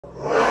Here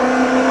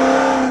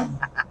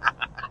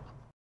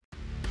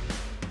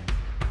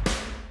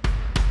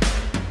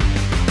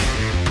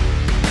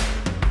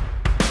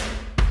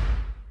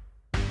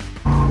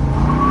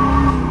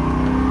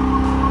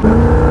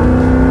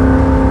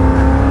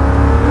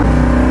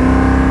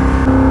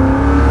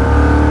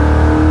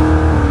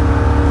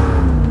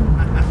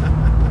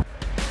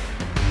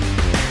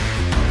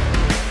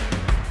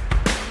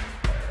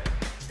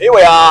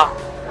we are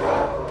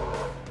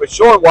with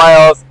Shaun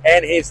Whale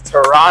and his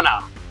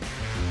Torana.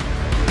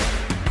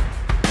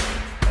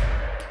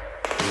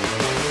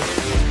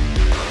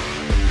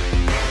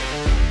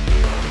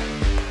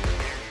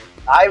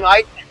 Hey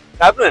mate, What's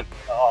happening?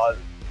 oh,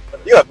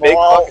 You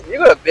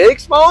got a big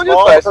smile on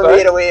your face, from mate.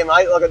 ear to ear,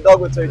 mate, like a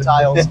dog with two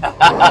tails.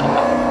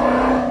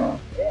 Yeah,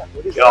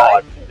 what is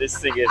God, this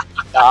thing is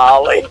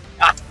gnarly.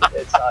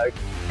 It's so.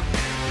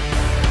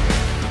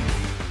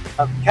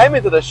 Came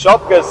into the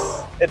shop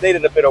because it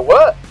needed a bit of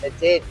work. It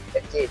did.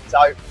 So,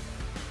 I'll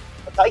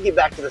take you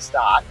back to the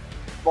start.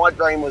 My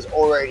dream was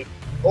always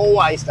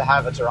to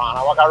have a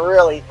Torana. Like, I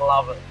really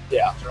love it.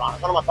 Yeah. Torana.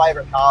 It's one of my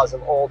favourite cars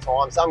of all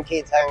time. Some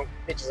kids hang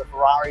pictures of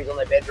Ferraris on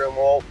their bedroom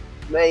wall.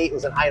 Me, it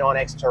was an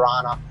A9X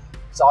Torana.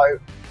 So,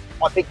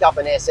 I picked up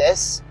an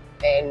SS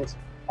and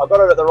I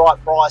got it at the right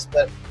price,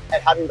 but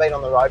it hadn't been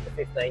on the road for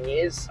 15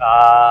 years.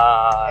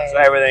 So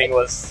everything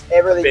was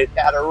had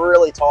a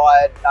really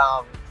tired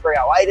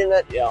 308 in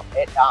it. Yeah.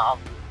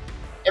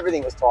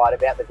 Everything was tired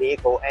about the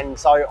vehicle, and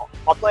so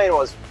my plan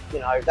was, you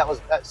know,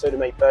 that suited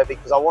me perfect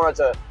because I wanted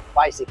to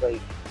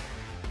basically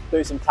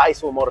do some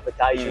tasteful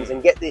modifications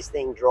and get this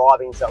thing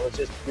driving so it was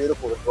just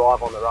beautiful to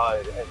drive on the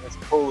road. And it's a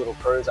cool little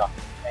cruiser,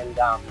 and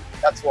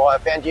that's why I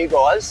found you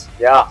guys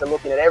after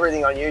looking at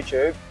everything on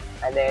YouTube,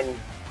 and then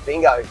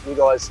bingo, you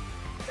guys,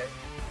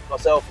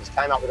 myself, just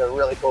came up with a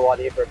really cool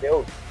idea for a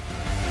build.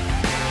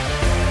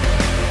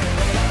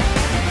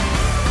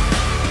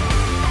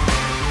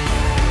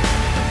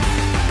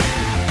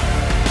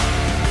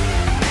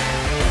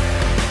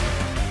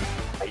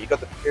 Got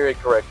the period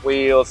correct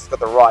wheels, it's got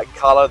the right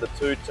colour, the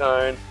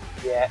two-tone.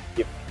 Yeah.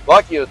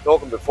 Like you were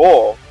talking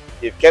before,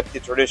 you've kept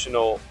your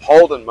traditional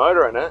Holden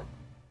motor in it,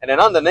 and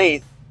then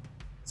underneath,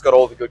 it's got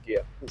all the good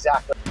gear.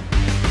 Exactly.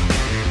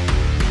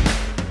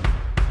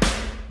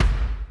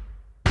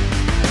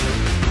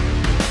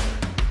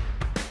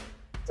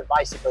 To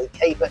basically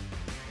keep it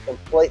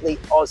completely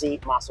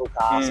Aussie muscle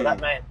car. So that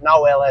meant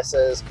no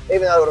LSs.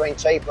 Even though it would have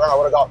been cheaper and I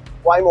would have got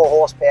way more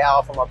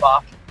horsepower for my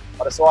buck,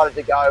 I decided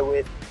to go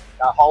with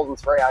Holden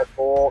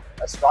 304,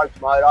 a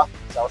stroked motor,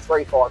 so a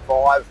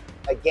 355.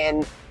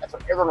 Again, that's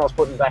what everyone was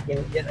putting back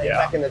in.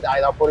 Back in the day,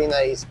 they were putting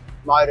these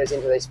motors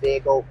into this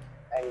vehicle,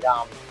 and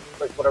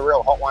we put a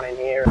real hot one in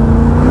here.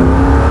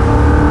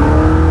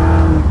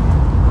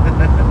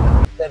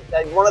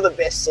 They're one of the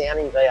best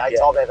sounding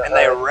V8s I've ever heard. And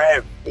they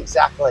rev.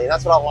 Exactly, and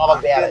that's what I love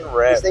about it.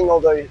 Rev. This thing will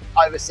do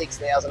over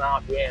 6,000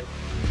 RPM.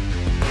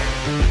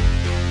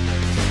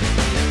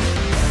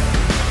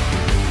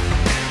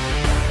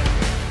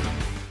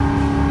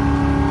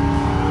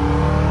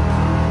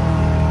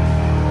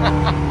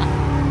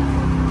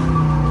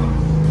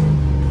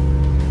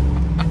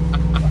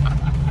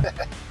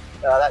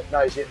 That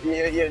knows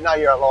you know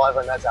you're alive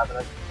when that's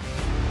happening.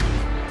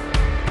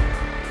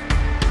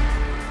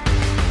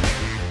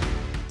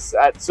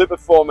 At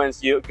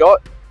Superformance, you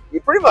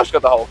pretty much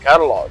got the whole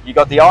catalogue. You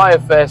got the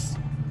IFS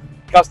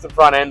custom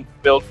front end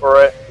built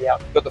for it. Yeah.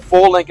 Got the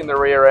 4-link in the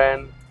rear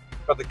end.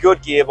 Got the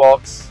good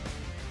gearbox,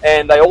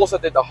 and they also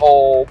did the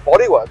whole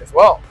bodywork as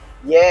well.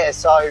 Yeah.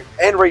 So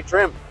and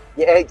retrim.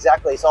 Yeah,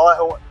 exactly.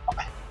 So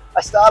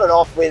I started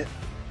off with.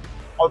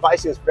 I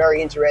basically was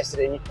very interested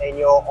in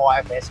your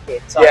IFS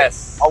kit. So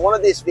yes. I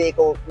wanted this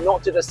vehicle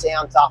not to just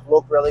sound tough,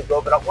 look really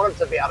good, but I wanted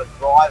to be able to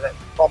drive it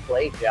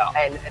properly,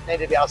 and it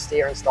needed to be able to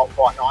steer and stop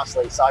quite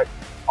nicely. So I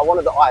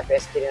wanted the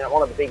IFS kit in it, I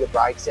wanted the bigger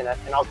brakes in it,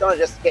 and I was going to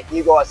just get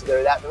you guys to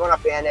do that. But when I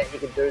found out you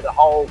could do the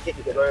whole kit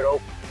and caboodle,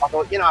 I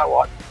thought, you know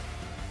what?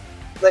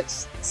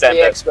 Let's Send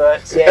the it.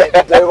 experts,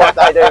 do what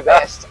they do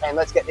best, and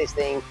let's get this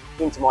thing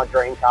into my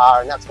dream car,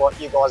 and that's what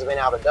you guys have been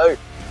able to do.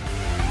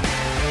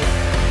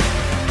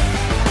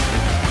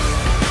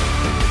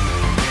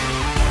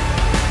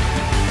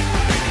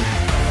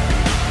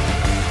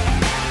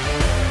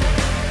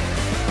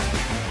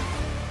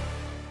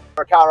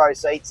 Recaro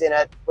seats in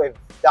it. We've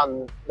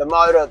done the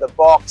motor, the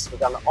box,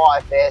 we've done the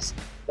IFS,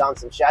 done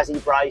some chassis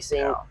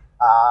bracing,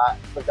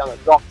 we've done the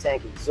drop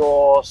tank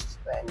exhaust,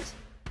 and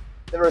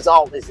the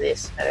result is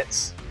this, and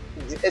it's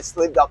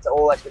lived up to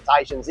all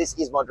expectations. This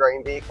is my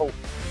dream vehicle.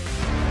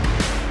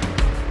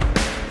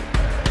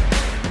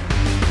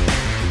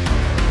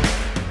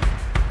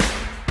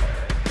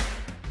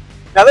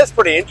 Now that's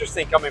pretty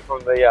interesting coming from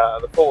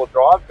the four-wheel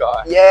drive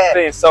guy. Yeah.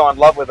 Being so in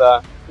love with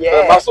a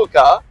muscle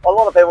car. A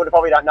lot of people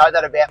probably don't know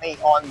that about me.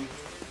 I'm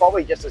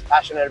probably just as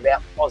passionate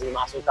about Aussie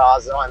muscle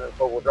cars as I am in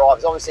four-wheel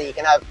drives. Obviously you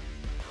can have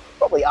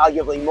probably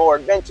arguably more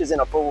adventures in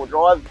a four-wheel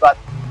drive, but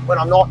when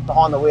I'm not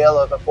behind the wheel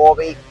of a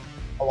 4B,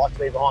 I like to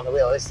be behind the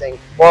wheel of this thing.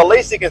 Well, at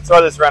least you can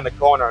throw this around the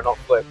corner and not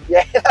flip.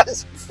 Yeah,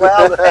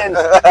 well, depends.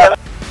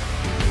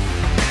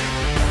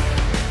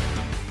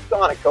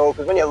 kind of cool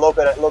because when you look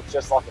at it, it looks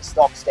just like a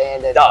stock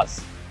standard It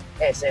does.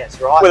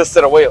 SS, right? With a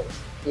set of wheels.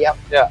 Yep.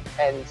 Yeah.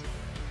 And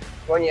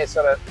when you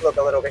sort of look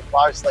a little bit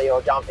closely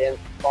or jump in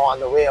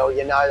behind the wheel,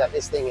 you know that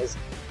this thing is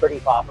pretty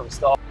far from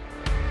stock.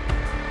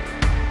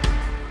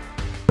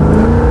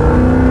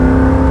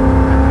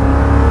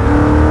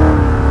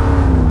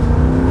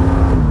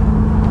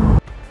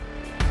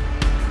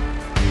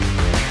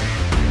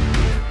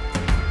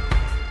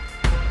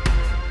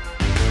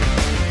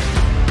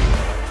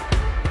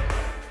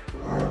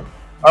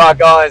 Alright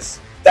guys,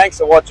 thanks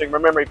for watching.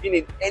 Remember, if you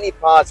need any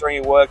parts or any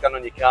work done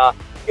on your car,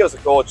 give us a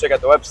call, check out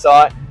the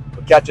website.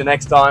 We'll catch you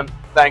next time.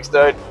 Thanks,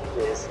 dude.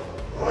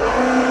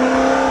 Cheers.